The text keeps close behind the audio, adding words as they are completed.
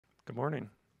Good morning.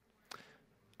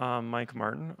 I'm Mike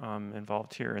Martin. I'm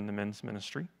involved here in the men's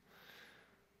ministry.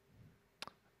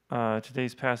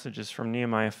 Today's passage is from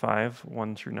Nehemiah 5,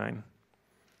 1 through 9.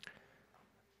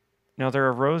 Now there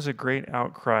arose a great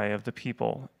outcry of the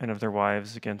people and of their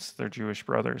wives against their Jewish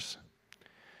brothers.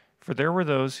 For there were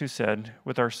those who said,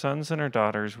 "With our sons and our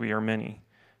daughters we are many,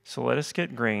 so let us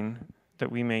get grain that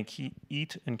we may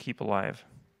eat and keep alive."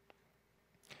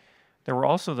 There were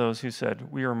also those who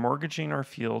said, "We are mortgaging our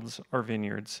fields, our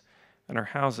vineyards, and our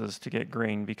houses to get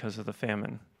grain because of the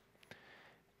famine."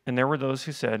 And there were those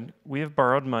who said, "We have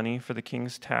borrowed money for the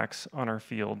king's tax on our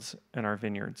fields and our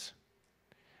vineyards.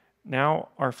 Now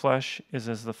our flesh is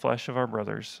as the flesh of our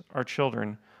brothers, our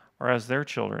children are as their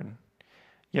children.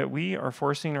 Yet we are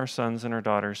forcing our sons and our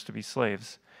daughters to be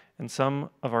slaves, and some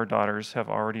of our daughters have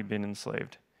already been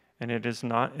enslaved, and it is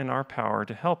not in our power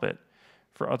to help it,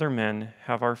 for other men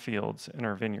have our fields and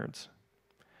our vineyards."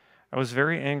 I was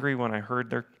very angry when I heard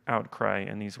their outcry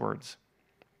and these words.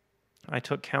 I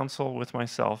took counsel with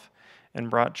myself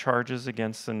and brought charges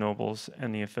against the nobles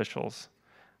and the officials.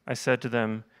 I said to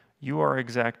them, "You are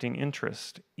exacting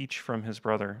interest, each from his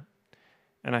brother."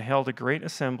 And I held a great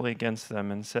assembly against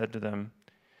them and said to them,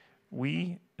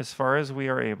 "We, as far as we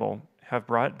are able, have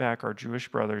brought back our Jewish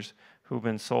brothers who have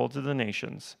been sold to the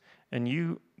nations,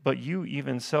 but you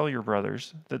even sell your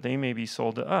brothers that they may be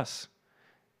sold to us."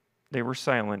 They were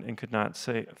silent and could not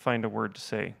find a word to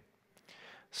say.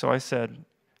 So I said,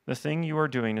 "The thing you are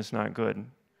doing is not good.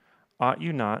 Ought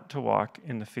you not to walk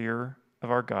in the fear of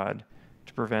our God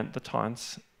to prevent the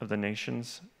taunts of the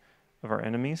nations of our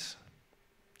enemies?"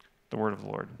 The word of the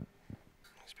Lord.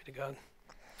 Thanks be to God.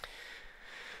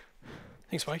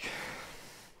 Thanks, Mike.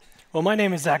 Well, my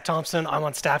name is Zack Thompson. I'm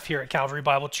on staff here at Calvary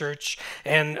Bible Church,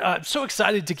 and I'm so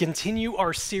excited to continue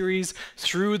our series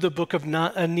through the book of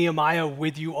Nehemiah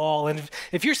with you all. And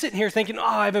if you're sitting here thinking, "Oh,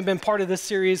 I haven't been part of this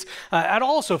series at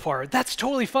all so far," that's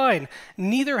totally fine.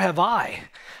 Neither have I.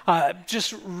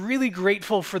 Just really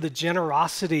grateful for the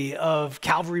generosity of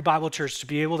Calvary Bible Church to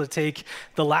be able to take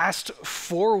the last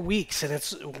 4 weeks, and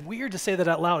it's weird to say that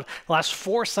out loud, the last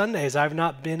 4 Sundays I've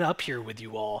not been up here with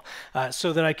you all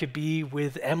so that I could be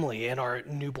with Emily and our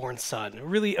newborn son.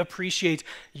 Really appreciate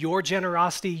your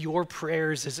generosity, your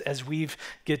prayers as we've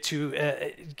get to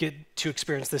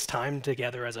experience this time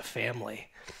together as a family.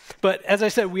 But as I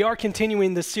said, we are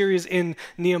continuing this series in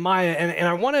Nehemiah, and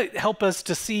I want to help us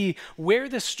to see where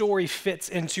this story fits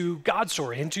into God's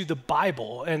story, into the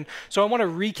Bible. And so I want to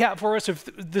recap for us. If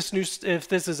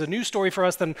this is a new story for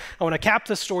us, then I want to cap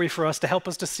this story for us to help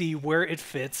us to see where it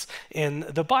fits in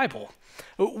the Bible.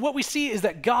 What we see is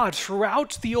that God,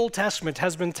 throughout the Old Testament,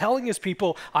 has been telling his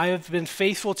people, "I have been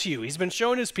faithful to you." He's been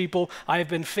showing his people, "I have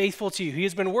been faithful to you." He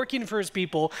has been working for his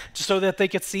people so that they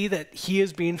could see that he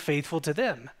is being faithful to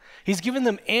them. He's given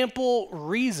them ample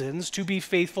reasons to be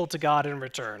faithful to God in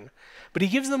return. But he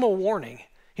gives them a warning.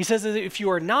 He says that if you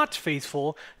are not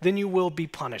faithful, then you will be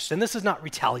punished. And this is not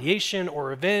retaliation or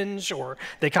revenge or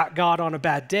they caught God on a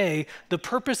bad day. The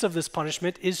purpose of this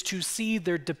punishment is to see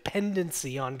their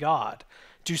dependency on God,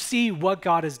 to see what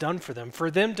God has done for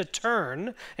them to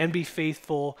turn and be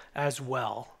faithful as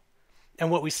well. And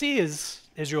what we see is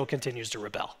Israel continues to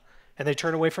rebel. And they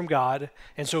turn away from God.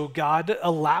 And so God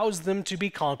allows them to be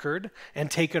conquered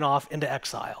and taken off into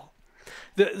exile.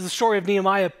 The story of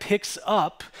Nehemiah picks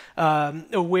up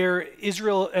where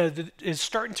Israel is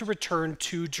starting to return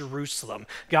to Jerusalem.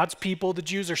 God's people, the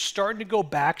Jews, are starting to go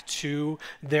back to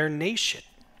their nation.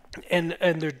 And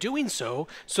they're doing so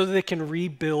that they can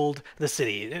rebuild the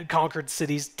city. Conquered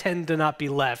cities tend to not be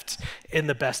left in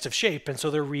the best of shape, and so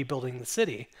they're rebuilding the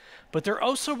city. But they're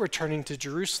also returning to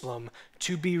Jerusalem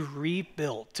to be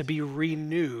rebuilt, to be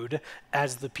renewed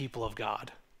as the people of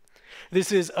God.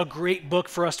 This is a great book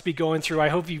for us to be going through. I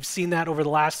hope you've seen that over the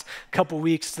last couple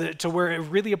weeks to where it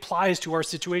really applies to our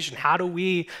situation. How do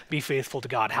we be faithful to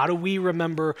God? How do we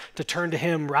remember to turn to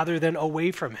him rather than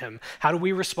away from him? How do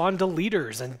we respond to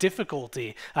leaders and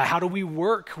difficulty? How do we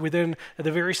work within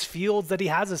the various fields that he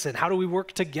has us in? How do we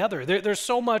work together? There's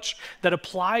so much that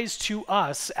applies to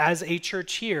us as a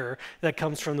church here that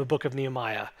comes from the book of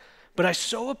Nehemiah. But I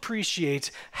so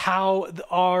appreciate how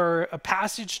our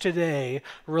passage today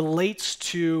relates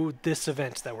to this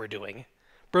event that we're doing.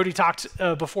 Brody talked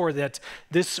before that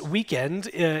this weekend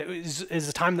is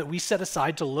a time that we set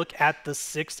aside to look at the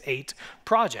 6-8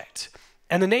 project.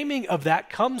 And the naming of that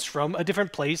comes from a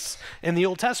different place in the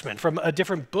Old Testament, from a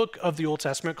different book of the Old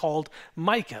Testament called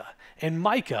Micah. In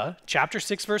Micah, chapter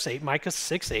 6, verse 8, Micah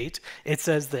 6:8, it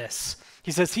says this.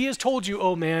 He says, "He has told you,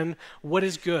 O man, what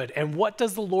is good, and what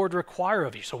does the Lord require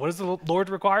of you?" So what does the Lord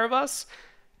require of us?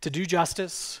 To do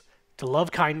justice, to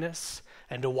love kindness,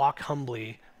 and to walk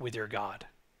humbly with your God.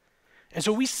 And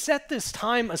so we set this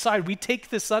time aside. We take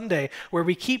this Sunday where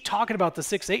we keep talking about the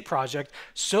 6-8 project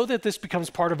so that this becomes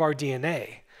part of our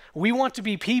DNA. We want to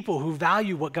be people who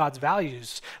value what God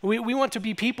values. We want to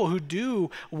be people who do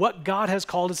what God has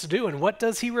called us to do. And what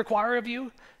does he require of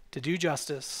you? To do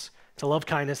justice, to love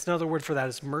kindness. Another word for that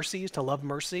is mercy, to love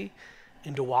mercy,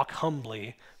 and to walk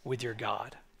humbly with your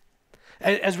God.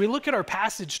 As we look at our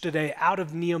passage today out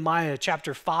of Nehemiah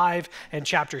chapter 5 and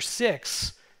chapter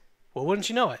 6, well, wouldn't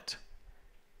you know it?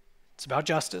 It's about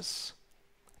justice,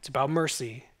 it's about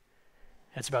mercy,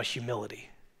 and it's about humility.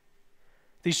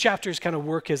 These chapters kind of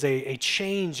work as a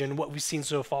change in what we've seen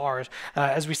so far.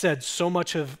 As we said, so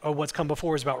much of what's come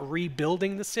before is about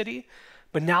rebuilding the city,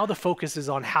 but now the focus is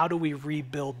on how do we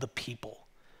rebuild the people.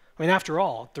 I mean, after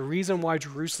all, the reason why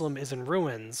Jerusalem is in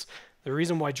ruins, the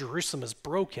reason why Jerusalem is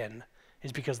broken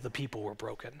is because the people were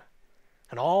broken.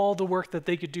 And all the work that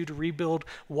they could do to rebuild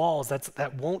walls,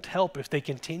 that won't help if they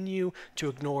continue to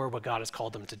ignore what God has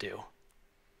called them to do.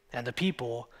 And the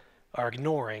people are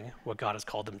ignoring what God has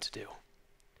called them to do.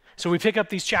 So we pick up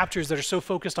these chapters that are so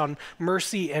focused on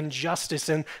mercy and justice,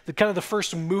 and the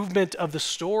first movement of the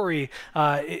story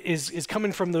is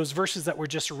coming from those verses that were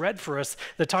just read for us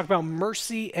that talk about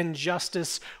mercy and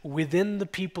justice within the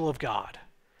people of God.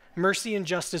 Mercy and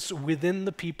justice within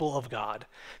the people of God.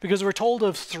 Because we're told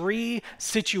of 3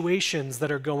 situations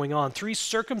that are going on, 3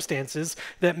 circumstances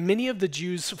that many of the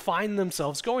Jews find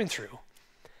themselves going through.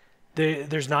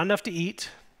 There's not enough to eat.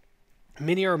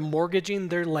 Many are mortgaging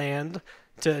their land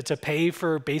to pay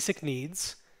for basic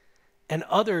needs, and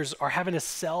others are having to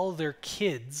sell their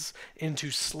kids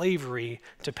into slavery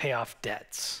to pay off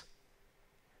debts.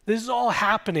 This is all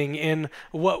happening in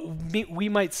what we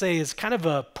might say is kind of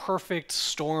a perfect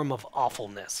storm of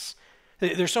awfulness.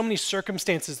 There's so many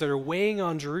circumstances that are weighing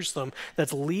on Jerusalem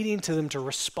that's leading to them to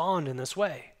respond in this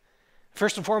way.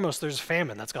 First and foremost, there's a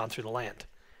famine that's gone through the land,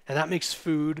 and that makes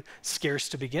food scarce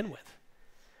to begin with.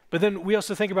 But then we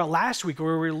also think about last week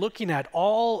where we were looking at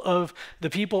all of the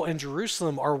people in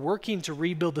Jerusalem are working to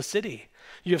rebuild the city.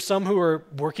 You have some who are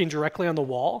working directly on the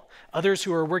wall, others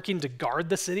who are working to guard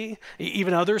the city,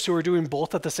 even others who are doing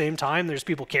both at the same time. There's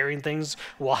people carrying things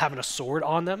while having a sword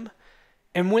on them.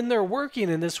 And when they're working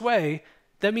in this way,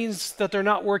 that means that they're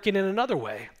not working in another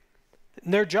way.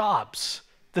 Their jobs,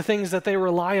 the things that they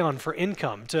rely on for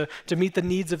income to meet the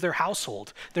needs of their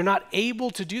household. They're not able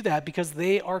to do that because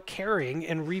they are carrying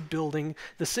and rebuilding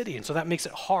the city. And so that makes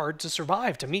it hard to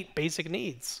survive, to meet basic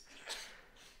needs.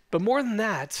 But more than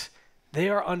that, they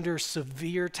are under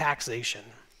severe taxation.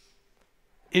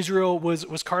 Israel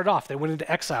was carted off. They went into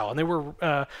exile, and they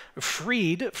were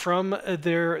freed from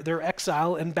their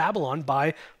exile in Babylon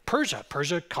by Persia.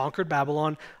 Persia conquered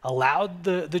Babylon, allowed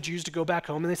the Jews to go back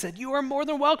home, and they said, "You are more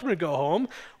than welcome to go home.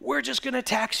 We're just going to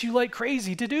tax you like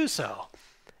crazy to do so."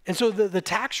 And so the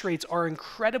tax rates are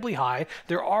incredibly high.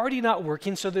 They're already not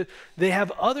working, so that they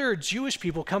have other Jewish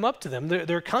people come up to them,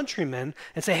 their countrymen,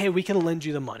 and say, "Hey, we can lend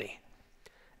you the money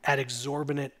at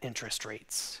exorbitant interest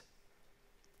rates."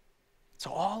 So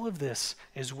all of this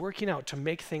is working out to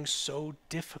make things so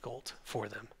difficult for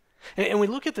them. And we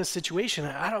look at this situation,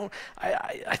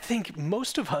 I think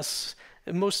most of us,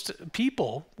 most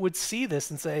people would see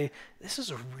this and say, this is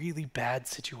a really bad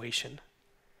situation.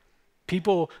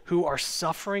 People who are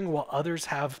suffering while others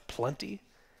have plenty.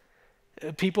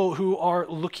 People who are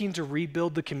looking to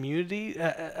rebuild the community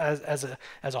as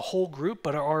a whole group,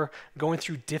 but are going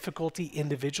through difficulty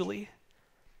individually.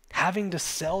 Having to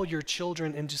sell your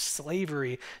children into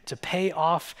slavery to pay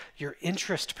off your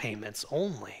interest payments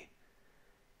only.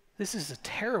 This is a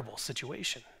terrible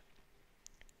situation.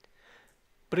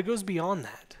 But it goes beyond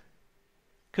that.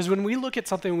 Because when we look at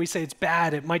something and we say it's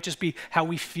bad, it might just be how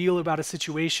we feel about a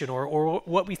situation or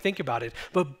what we think about it.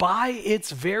 But by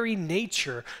its very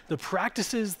nature, the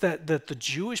practices that the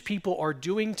Jewish people are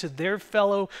doing to their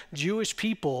fellow Jewish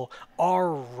people are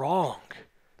wrong.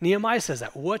 Nehemiah says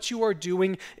that. What you are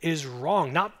doing is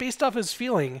wrong, not based off his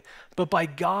feeling, but by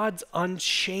God's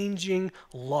unchanging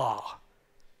law.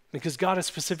 Because God has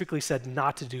specifically said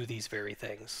not to do these very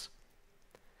things.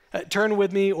 Turn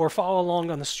with me or follow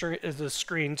along on the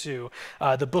screen to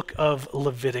the book of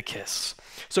Leviticus.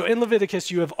 So in Leviticus,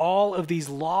 you have all of these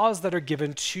laws that are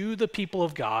given to the people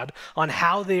of God on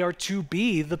how they are to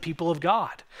be the people of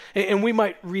God. And we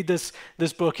might read this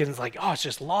book and it's like, oh, it's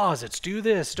just laws. It's do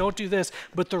this, don't do this.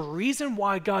 But the reason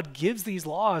why God gives these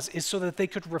laws is so that they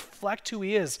could reflect who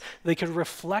he is. They could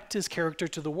reflect his character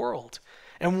to the world.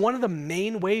 And one of the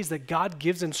main ways that God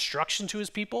gives instruction to his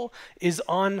people is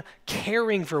on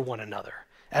caring for one another.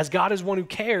 As God is one who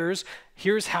cares,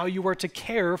 here's how you are to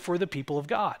care for the people of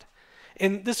God.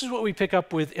 And this is what we pick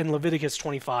up with in Leviticus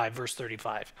 25, verse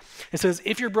 35. It says,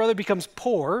 if your brother becomes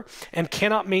poor and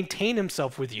cannot maintain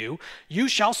himself with you, you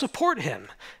shall support him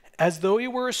as though he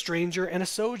were a stranger and a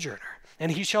sojourner,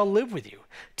 and he shall live with you.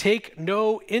 Take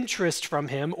no interest from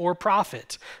him or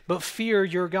profit, but fear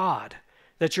your God,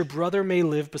 that your brother may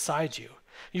live beside you.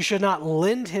 You should not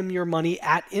lend him your money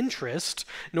at interest,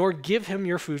 nor give him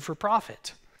your food for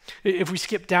profit. If we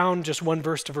skip down just one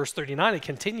verse to verse 39, it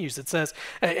continues. It says,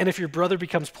 and if your brother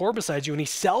becomes poor beside you and he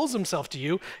sells himself to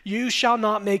you, you shall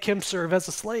not make him serve as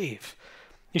a slave.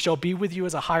 He shall be with you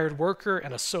as a hired worker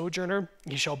and a sojourner.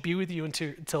 He shall be with you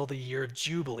until the year of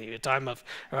Jubilee, a time of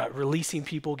releasing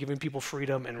people, giving people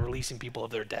freedom, and releasing people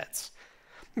of their debts.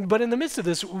 But in the midst of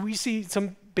this, we see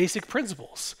some basic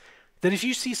principles. That if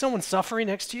you see someone suffering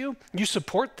next to you, you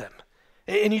support them.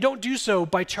 And you don't do so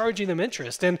by charging them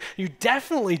interest. And you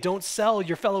definitely don't sell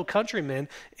your fellow countrymen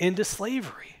into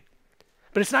slavery.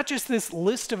 But it's not just this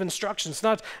list of instructions. It's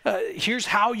not, here's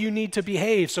how you need to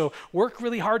behave, so work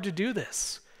really hard to do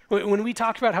this. When we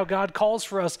talk about how God calls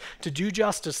for us to do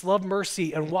justice, love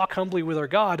mercy, and walk humbly with our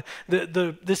God,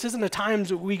 this isn't a time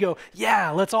that we go,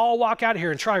 yeah, let's all walk out of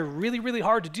here and try really, really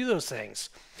hard to do those things.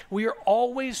 We are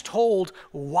always told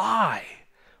why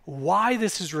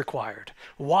this is required,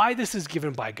 why this is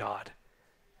given by God.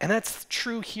 And that's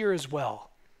true here as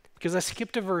well, because I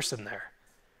skipped a verse in there.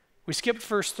 We skipped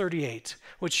verse 38,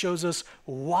 which shows us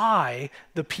why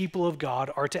the people of God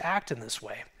are to act in this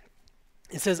way.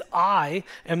 It says, I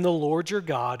am the Lord your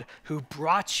God who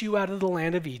brought you out of the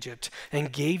land of Egypt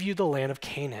and gave you the land of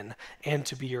Canaan and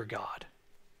to be your God.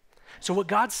 So what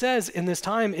God says in this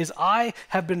time is, I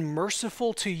have been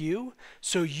merciful to you,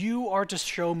 so you are to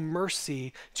show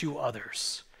mercy to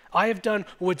others. I have done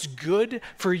what's good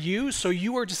for you, so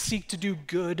you are to seek to do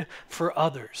good for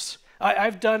others.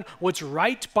 I've done what's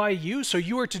right by you, so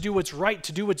you are to do what's right,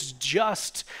 to do what's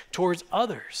just towards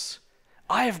others.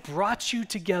 I have brought you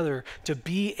together to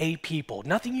be a people.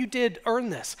 Nothing you did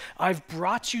earned this. I've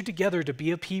brought you together to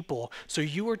be a people, so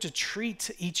you are to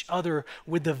treat each other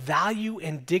with the value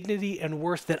and dignity and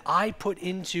worth that I put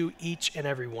into each and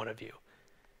every one of you.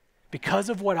 Because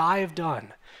of what I have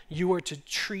done, you are to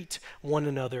treat one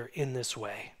another in this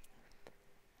way.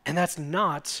 And that's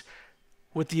not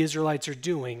what the Israelites are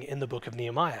doing in the book of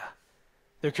Nehemiah.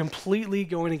 They're completely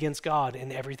going against God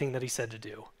in everything that he said to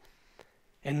do.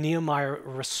 And Nehemiah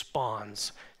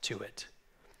responds to it.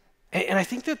 And I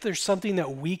think that there's something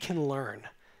that we can learn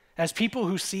as people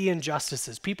who see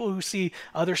injustices, people who see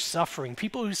others suffering,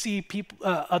 people who see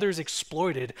others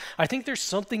exploited. I think there's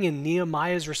something in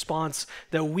Nehemiah's response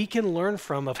that we can learn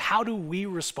from of how do we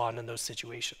respond in those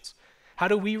situations? How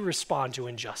do we respond to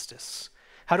injustice?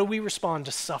 How do we respond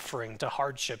to suffering, to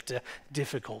hardship, to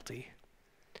difficulty?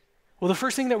 Well, the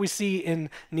first thing that we see in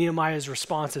Nehemiah's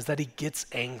response is that he gets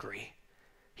angry.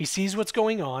 He sees what's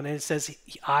going on, and it says,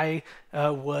 I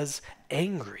was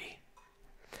angry.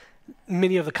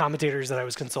 Many of the commentators that I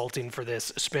was consulting for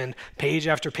this spend page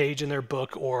after page in their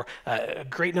book or a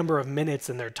great number of minutes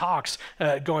in their talks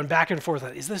going back and forth.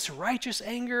 Is this righteous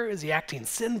anger? Is he acting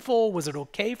sinful? Was it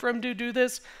okay for him to do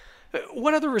this?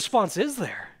 What other response is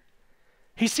there?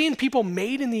 He's seeing people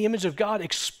made in the image of God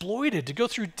exploited, to go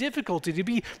through difficulty, to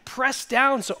be pressed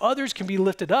down so others can be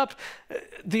lifted up.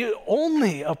 The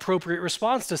only appropriate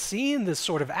response to seeing this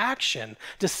sort of action,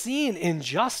 to seeing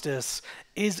injustice,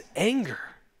 is anger.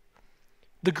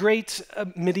 The great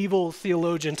medieval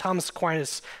theologian Thomas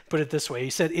Aquinas put it this way. He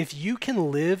said, if you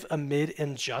can live amid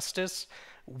injustice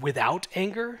without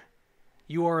anger,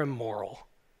 you are immoral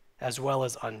as well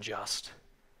as unjust.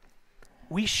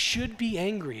 We should be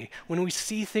angry when we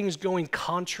see things going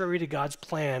contrary to God's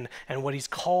plan and what he's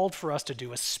called for us to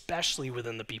do, especially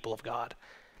within the people of God.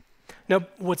 Now,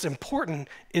 what's important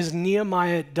is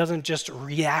Nehemiah doesn't just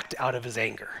react out of his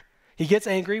anger. He gets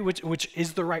angry, which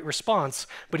is the right response,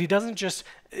 but he doesn't just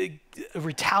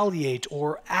retaliate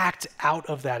or act out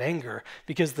of that anger,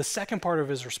 because the second part of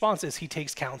his response is he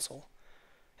takes counsel.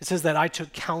 It says that I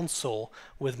took counsel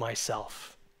with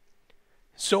myself.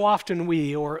 So often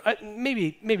we, or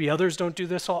maybe others don't do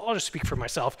this, I'll just speak for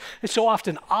myself. And so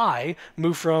often I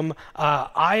move from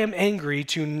I am angry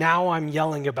to now I'm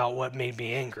yelling about what made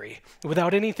me angry,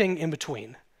 without anything in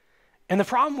between. And the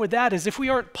problem with that is if we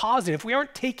aren't pausing, if we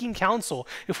aren't taking counsel,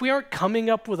 if we aren't coming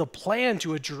up with a plan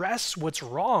to address what's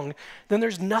wrong, then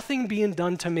there's nothing being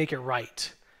done to make it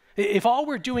right. If all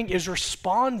we're doing is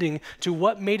responding to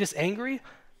what made us angry,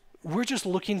 we're just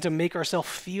looking to make ourselves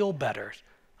feel better.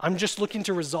 I'm just looking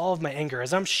to resolve my anger.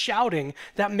 As I'm shouting,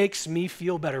 that makes me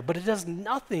feel better, but it does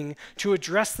nothing to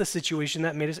address the situation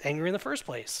that made us angry in the first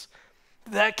place.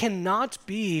 That cannot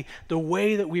be the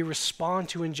way that we respond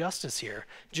to injustice here,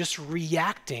 just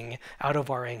reacting out of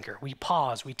our anger. We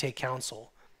pause, we take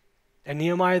counsel. And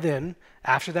Nehemiah then,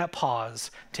 after that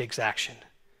pause, takes action.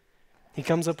 He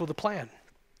comes up with a plan.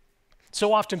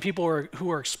 So often people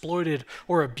who are exploited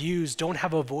or abused don't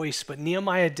have a voice, but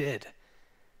Nehemiah did.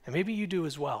 And maybe you do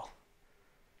as well.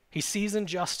 He sees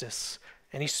injustice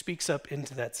and he speaks up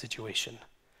into that situation.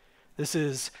 This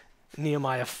is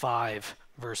Nehemiah 5,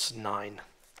 verse 9.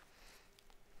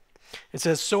 It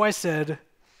says, "So I said,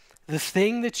 the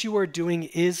thing that you are doing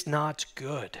is not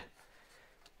good.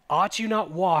 Ought you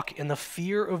not walk in the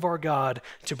fear of our God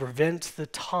to prevent the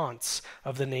taunts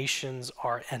of the nations,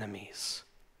 our enemies?"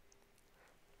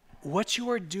 What you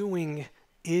are doing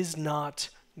is not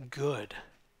good.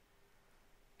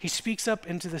 He speaks up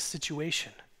into this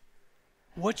situation.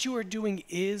 What you are doing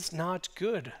is not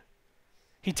good.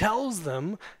 He tells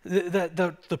them that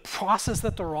the process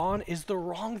that they're on is the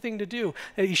wrong thing to do.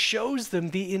 And he shows them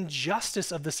the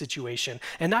injustice of the situation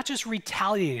and not just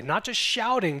retaliating, not just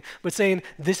shouting, but saying,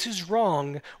 this is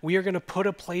wrong. We are going to put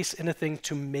a place in a thing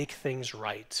to make things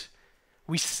right.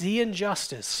 We see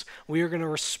injustice. We are going to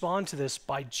respond to this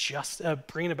by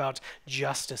bringing about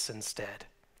justice instead.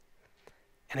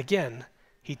 And again,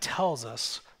 he tells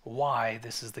us why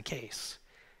this is the case.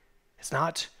 It's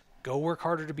not go work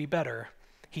harder to be better.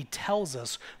 He tells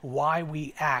us why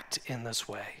we act in this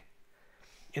way.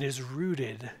 It is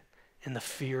rooted in the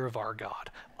fear of our God.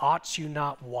 Ought you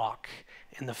not walk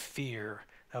in the fear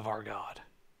of our God?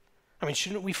 I mean,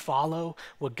 shouldn't we follow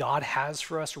what God has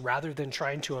for us rather than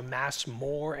trying to amass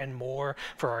more and more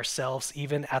for ourselves,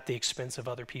 even at the expense of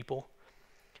other people?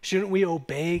 Shouldn't we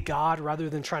obey God rather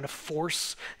than trying to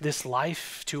force this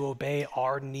life to obey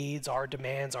our needs, our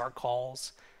demands, our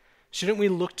calls? Shouldn't we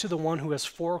look to the one who has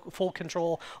full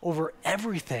control over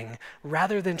everything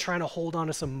rather than trying to hold on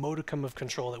to some modicum of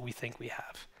control that we think we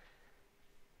have?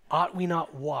 Ought we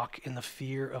not walk in the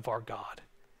fear of our God?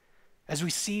 As we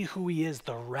see who he is,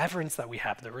 the reverence that we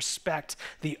have, the respect,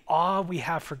 the awe we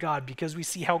have for God because we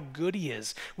see how good he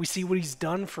is. We see what he's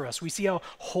done for us. We see how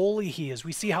holy he is.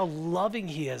 We see how loving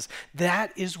he is.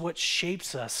 That is what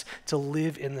shapes us to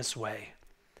live in this way.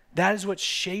 That is what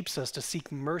shapes us to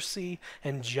seek mercy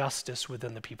and justice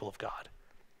within the people of God.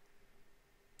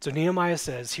 So Nehemiah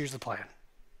says, here's the plan.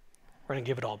 We're going to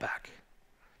give it all back.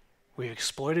 We've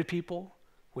exploited people.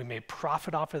 We made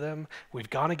profit off of them. We've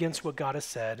gone against what God has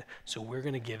said, so we're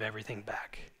going to give everything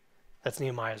back. That's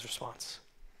Nehemiah's response.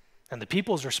 And the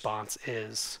people's response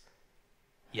is,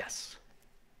 yes,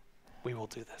 we will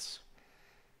do this.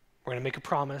 We're going to make a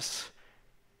promise.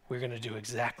 We're going to do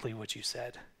exactly what you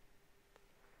said.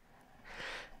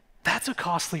 That's a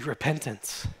costly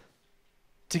repentance,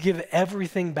 to give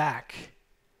everything back.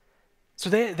 So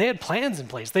they had plans in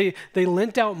place. They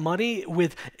lent out money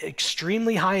with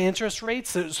extremely high interest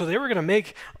rates, so they were going to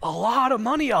make a lot of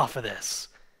money off of this.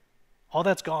 All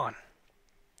that's gone.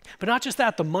 But not just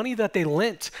that, the money that they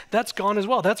lent, that's gone as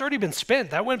well. That's already been spent.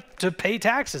 That went to pay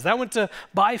taxes. That went to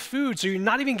buy food. So you're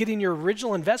not even getting your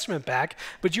original investment back,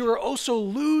 but you are also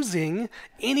losing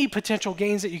any potential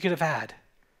gains that you could have had.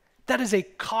 That is a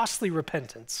costly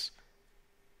repentance.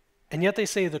 And yet they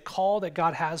say the call that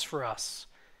God has for us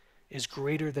is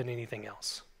greater than anything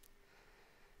else.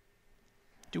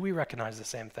 Do we recognize the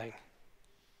same thing?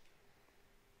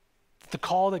 The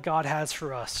call that God has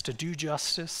for us to do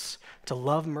justice, to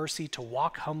love mercy, to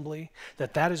walk humbly,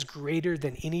 that is greater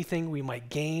than anything we might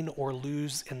gain or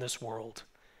lose in this world.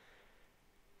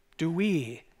 Do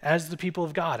we, as the people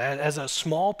of God, as a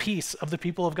small piece of the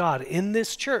people of God in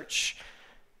this church,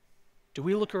 do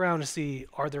we look around to see,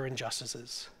 are there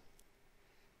injustices?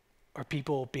 Are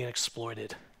people being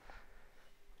exploited?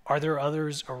 Are there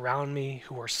others around me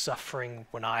who are suffering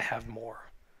when I have more?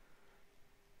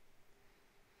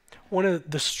 One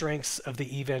of the strengths of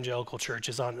the evangelical church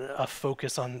is on a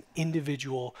focus on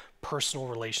individual personal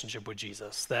relationship with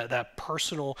Jesus, that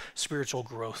personal spiritual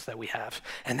growth that we have.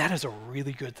 And that is a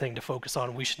really good thing to focus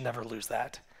on. We should never lose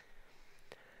that.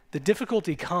 The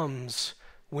difficulty comes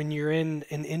when you're in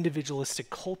an individualistic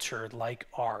culture like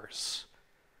ours,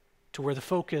 to where the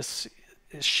focus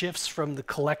shifts from the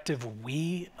collective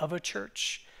we of a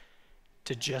church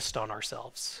to just on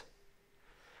ourselves.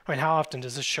 I mean, how often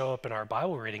does this show up in our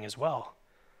Bible reading as well?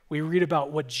 We read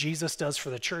about what Jesus does for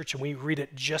the church, and we read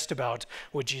it just about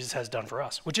what Jesus has done for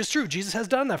us, which is true. Jesus has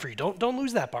done that for you. Don't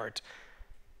lose that part.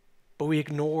 But we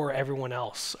ignore everyone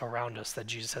else around us that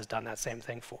Jesus has done that same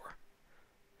thing for.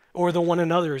 Or the one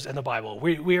another's in the Bible.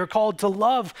 We are called to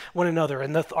love one another,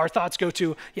 and our thoughts go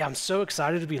to, yeah, I'm so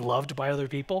excited to be loved by other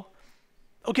people.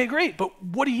 Okay, great, but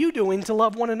what are you doing to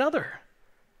love one another?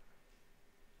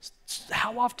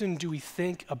 How often do we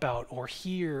think about or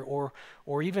hear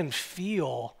or even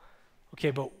feel,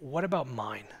 okay, but what about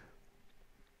mine?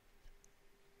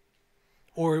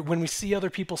 Or when we see other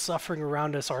people suffering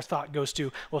around us, our thought goes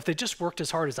to, well, if they just worked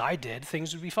as hard as I did,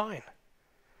 things would be fine.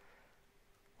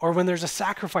 Or when there's a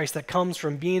sacrifice that comes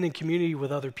from being in community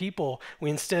with other people, we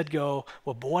instead go,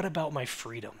 well, but what about my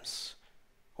freedoms?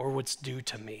 Or what's due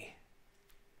to me?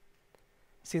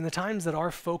 See, in the times that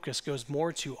our focus goes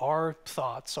more to our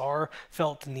thoughts, our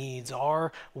felt needs,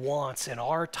 our wants, and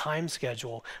our time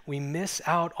schedule, we miss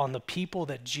out on the people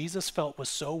that Jesus felt was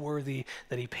so worthy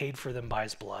that he paid for them by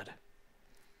his blood.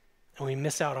 And we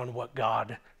miss out on what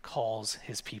God calls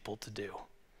his people to do.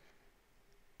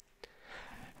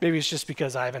 Maybe it's just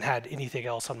because I haven't had anything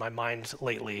else on my mind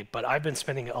lately, but I've been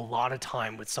spending a lot of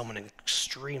time with someone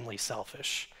extremely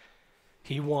selfish.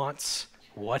 He wants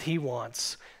what he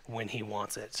wants when he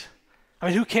wants it. I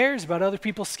mean, who cares about other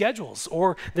people's schedules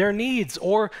or their needs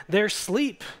or their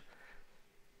sleep?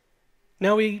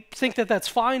 Now, we think that that's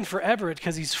fine for Everett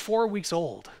because he's 4 weeks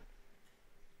old,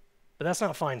 but that's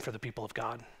not fine for the people of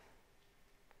God.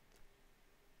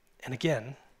 And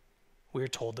again, we're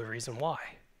told the reason why.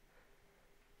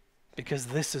 Because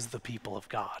this is the people of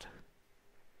God.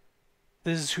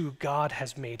 This is who God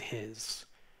has made his,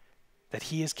 that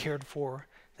he has cared for,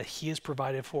 that he has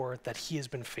provided for, that he has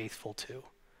been faithful to.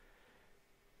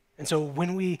 And so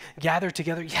when we gather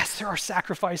together, yes, there are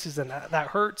sacrifices and that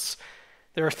hurts.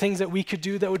 There are things that we could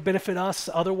do that would benefit us.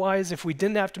 Otherwise, if we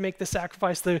didn't have to make the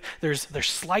sacrifice, there's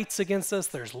slights against us,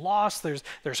 there's loss,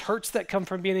 there's hurts that come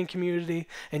from being in community.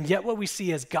 And yet what we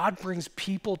see is God brings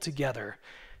people together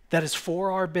that is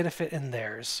for our benefit and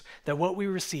theirs, that what we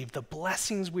receive, the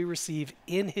blessings we receive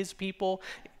in his people,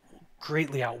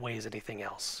 greatly outweighs anything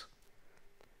else.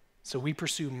 So we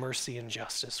pursue mercy and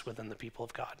justice within the people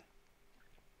of God.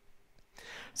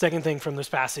 Second thing from this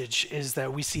passage is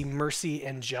that we see mercy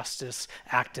and justice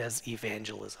act as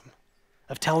evangelism,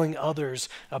 of telling others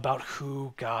about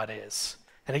who God is.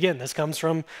 And again, this comes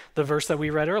from the verse that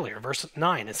we read earlier, verse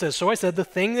 9. It says, "So I said, the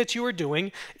thing that you are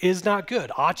doing is not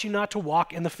good. Ought you not to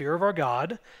walk in the fear of our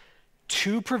God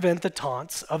to prevent the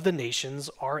taunts of the nations,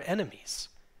 our enemies?"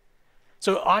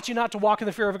 So ought you not to walk in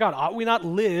the fear of God? Ought we not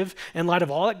live in light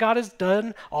of all that God has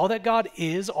done, all that God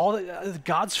is, all that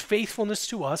God's faithfulness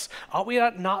to us? Ought we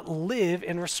not live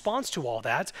in response to all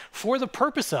that for the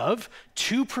purpose of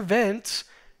to prevent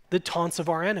the taunts of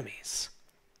our enemies?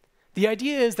 The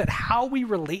idea is that how we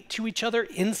relate to each other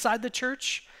inside the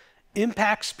church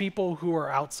impacts people who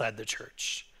are outside the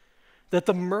church. That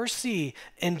the mercy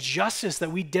and justice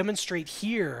that we demonstrate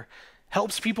here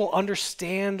helps people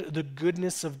understand the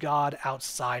goodness of God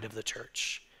outside of the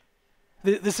church.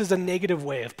 This is a negative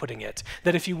way of putting it.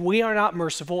 That if we are not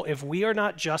merciful, if we are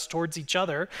not just towards each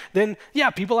other, then yeah,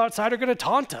 people outside are going to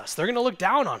taunt us. They're going to look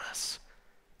down on us.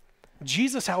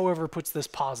 Jesus, however, puts this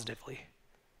positively.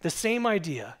 The same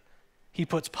idea he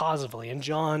puts positively in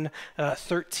John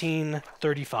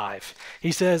 13:35.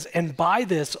 He says, "And by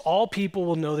this all people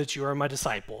will know that you are my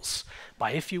disciples,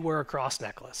 by if you wear a cross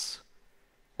necklace,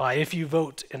 by if you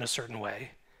vote in a certain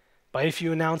way, by if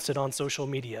you announce it on social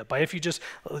media, by if you just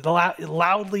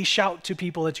loudly shout to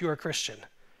people that you are a Christian."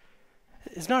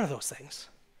 It's none of those things.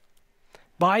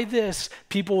 By this,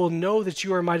 people will know that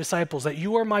you are my disciples, that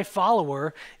you are my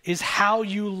follower, is how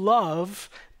you love,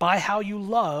 by how you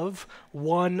love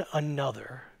one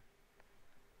another.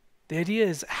 The idea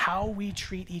is how we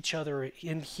treat each other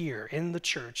in here, in the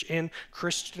church, in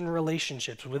Christian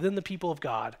relationships, within the people of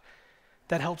God,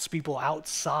 that helps people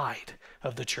outside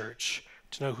of the church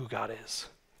to know who God is.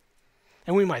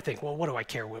 And we might think, well, what do I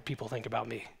care what people think about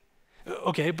me?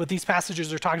 Okay, but these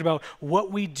passages are talking about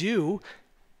what we do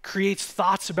creates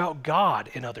thoughts about God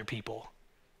in other people.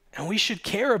 And we should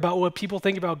care about what people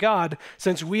think about God,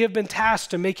 since we have been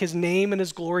tasked to make his name and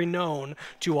his glory known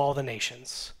to all the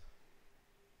nations.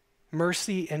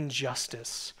 Mercy and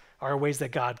justice are ways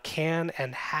that God can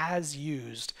and has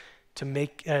used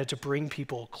to bring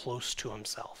people close to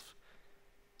himself.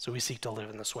 So we seek to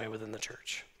live in this way within the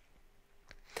church.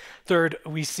 Third,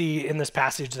 we see in this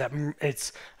passage that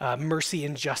it's mercy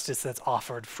and justice that's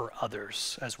offered for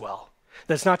others as well.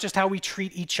 That's not just how we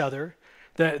treat each other,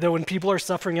 that when people are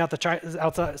suffering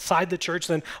outside the church,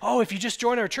 then, oh, if you just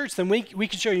join our church, then we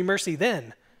can show you mercy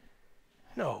then.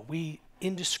 No, we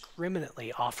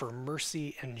indiscriminately offer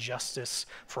mercy and justice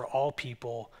for all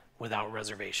people without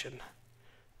reservation.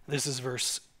 This is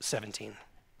verse 17.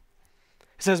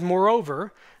 It says,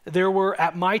 "Moreover, there were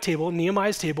at my table,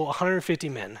 Nehemiah's table, 150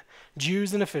 men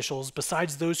Jews and officials,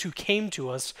 besides those who came to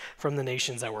us from the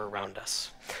nations that were around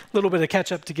us. A little bit of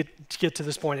catch up to get to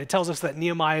this point. It tells us that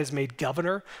Nehemiah is made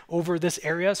governor over this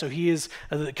area, so he is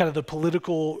kind of the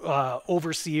political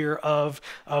overseer of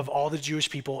all the Jewish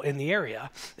people in the area.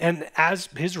 And as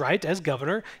his right as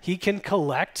governor, he can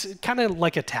collect, kind of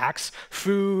like a tax,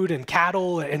 food and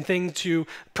cattle and things to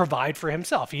provide for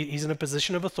himself. He's in a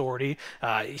position of authority.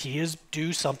 He is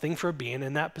due something for being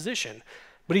in that position.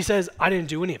 But he says, I didn't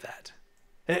do any of that.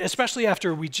 Especially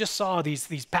after we just saw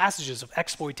these passages of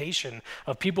exploitation,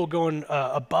 of people going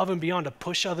above and beyond to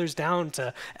push others down,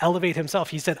 to elevate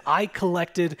himself. He said, I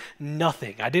collected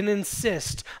nothing. I didn't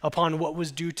insist upon what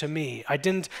was due to me. I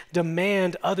didn't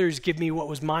demand others give me what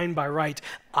was mine by right.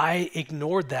 I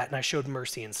ignored that and I showed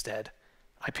mercy instead.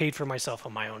 I paid for myself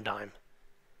on my own dime.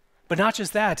 But not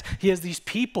just that, he has these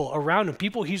people around him,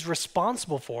 people he's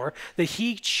responsible for, that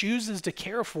he chooses to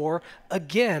care for,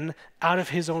 again, out of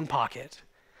his own pocket.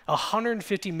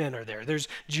 150 men are there. There's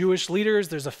Jewish leaders,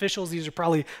 there's officials. These are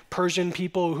probably Persian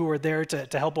people who are there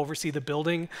to help oversee the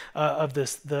building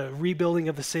the rebuilding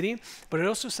of the city. But it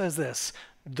also says this,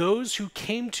 those who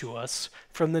came to us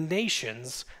from the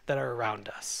nations that are around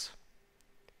us.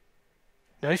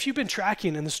 Now, if you've been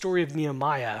tracking in the story of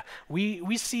Nehemiah,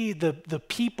 we see the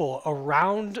people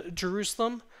around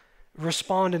Jerusalem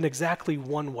respond in exactly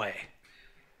one way,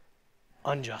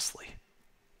 unjustly.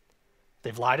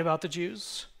 They've lied about the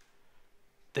Jews.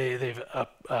 They've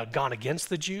gone against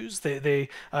the Jews. They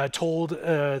told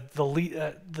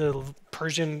the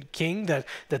Persian king that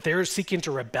they're seeking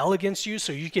to rebel against you,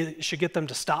 so you should get them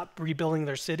to stop rebuilding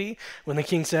their city. When the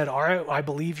king said, all right, I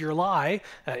believe your lie,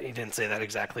 he didn't say that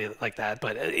exactly like that,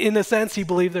 but in a sense, he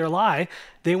believed their lie.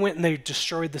 They went and they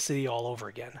destroyed the city all over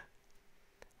again.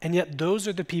 And yet those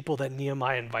are the people that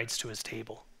Nehemiah invites to his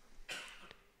table.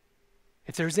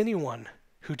 If there's anyone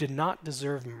who did not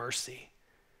deserve mercy,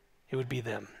 it would be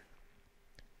them.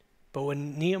 But what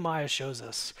Nehemiah shows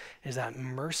us is that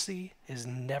mercy is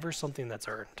never something that's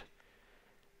earned.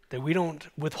 That we don't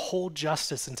withhold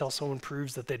justice until someone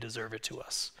proves that they deserve it to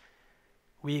us.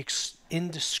 We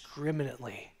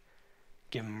indiscriminately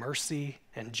give mercy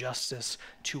and justice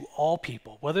to all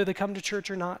people, whether they come to church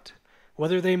or not,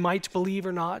 whether they might believe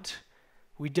or not.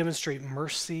 We demonstrate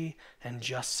mercy and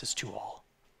justice to all.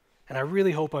 And I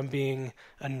really hope I'm being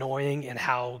annoying in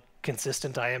how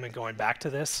consistent I am in going back to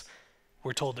this.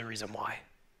 We're told the reason why.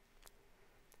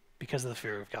 Because of the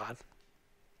fear of God.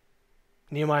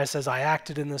 Nehemiah says, I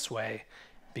acted in this way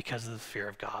because of the fear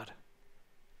of God.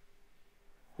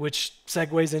 Which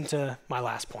segues into my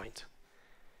last point.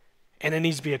 And it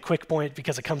needs to be a quick point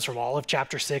because it comes from all of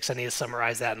chapter 6. I need to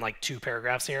summarize that in like 2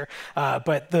 paragraphs here.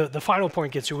 But the final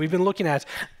point gets to, we've been looking at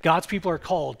God's people are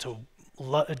called to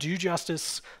do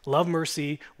justice, love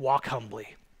mercy, walk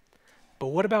humbly. But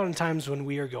what about in times when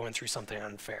we are going through something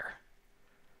unfair?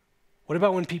 What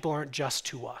about when people aren't just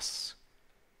to us?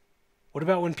 What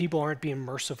about when people aren't being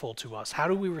merciful to us? How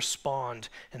do we respond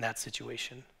in that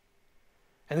situation?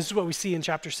 And this is what we see in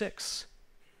chapter 6.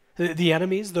 The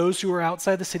enemies, those who are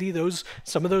outside the city,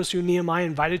 some of those who Nehemiah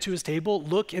invited to his table,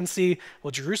 look and see, well,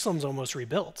 Jerusalem's almost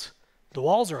rebuilt. The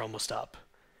walls are almost up.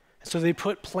 So they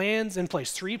put plans in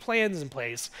place, 3 plans in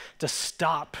place to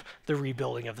stop the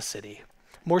rebuilding of the city.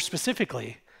 More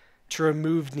specifically, to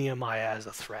remove Nehemiah as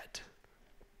a threat.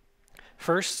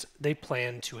 First, they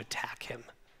planned to attack him.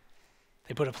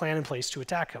 They put a plan in place to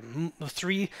attack him.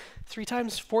 3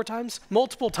 times, 4 times,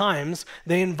 multiple times,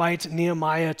 they invite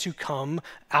Nehemiah to come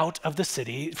out of the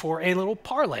city for a little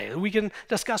parley. We can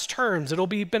discuss terms. It'll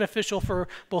be beneficial for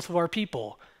both of our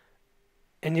people.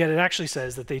 And yet it actually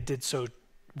says that they did so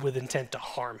with intent to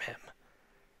harm him.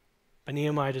 But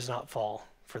Nehemiah does not fall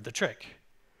for the trick.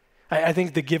 I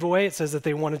think the giveaway, it says that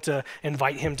they wanted to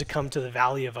invite him to come to the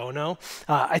Valley of Ono.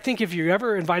 I think if you're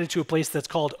ever invited to a place that's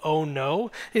called Oh No,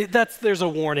 there's a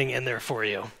warning in there for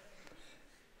you.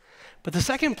 But the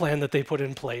second plan that they put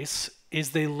in place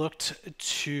is they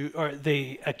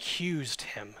accused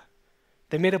him.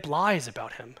 They made up lies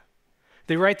about him.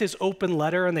 They write this open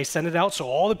letter and they send it out so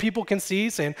all the people can see,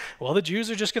 saying, well, the Jews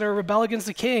are just going to rebel against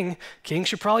the king. King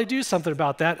should probably do something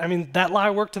about that. I mean, that lie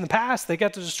worked in the past. They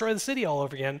got to destroy the city all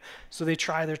over again. So they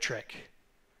try their trick,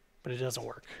 but it doesn't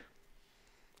work.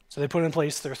 So they put in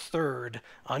place their third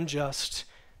unjust,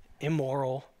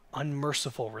 immoral,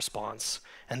 unmerciful response,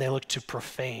 and they look to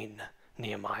profane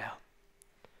Nehemiah.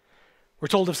 We're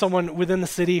told of someone within the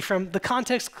city, from the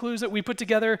context clues that we put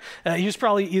together, he was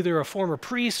probably either a former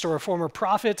priest or a former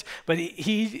prophet, but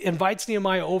he invites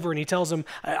Nehemiah over and he tells him,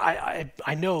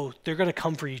 I know they're going to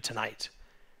come for you tonight.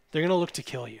 They're going to look to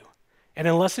kill you. And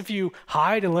unless if you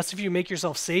hide, unless if you make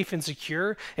yourself safe and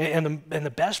secure, and the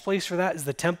best place for that is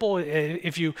the temple.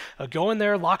 If you go in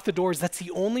there, lock the doors, that's the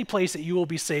only place that you will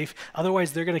be safe.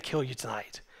 Otherwise, they're going to kill you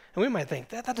tonight. And we might think,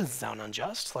 that doesn't sound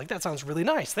unjust. Like, that sounds really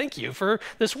nice. Thank you for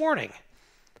this warning.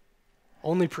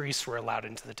 Only priests were allowed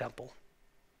into the temple.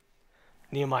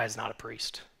 Nehemiah is not a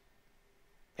priest.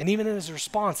 And even in his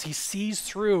response, he sees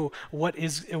through what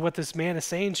this man is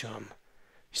saying to him.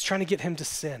 He's trying to get him to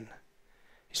sin.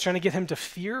 He's trying to get him to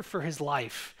fear for his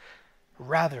life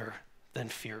rather than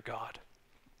fear God.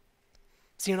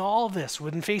 See, in all of this,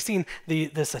 when facing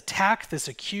this attack, this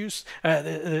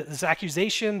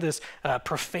accusation, this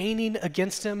profaning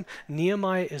against him,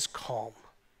 Nehemiah is calm.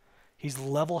 He's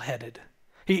level-headed.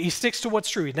 He sticks to what's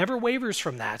true. He never wavers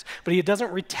from that, but he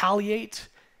doesn't retaliate.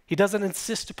 He doesn't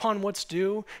insist upon what's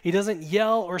due. He doesn't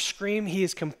yell or scream. He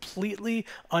is completely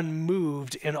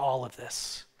unmoved in all of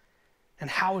this. And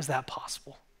how is that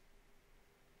possible?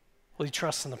 Well, he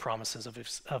trusts in the promises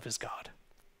of his God.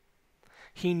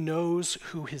 He knows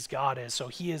who his God is, so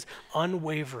he is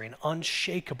unwavering,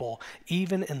 unshakable,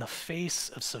 even in the face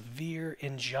of severe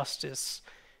injustice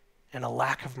and a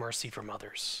lack of mercy from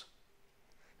others.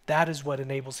 That is what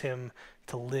enables him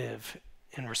to live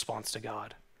in response to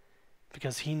God,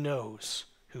 because he knows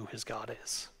who his God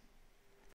is.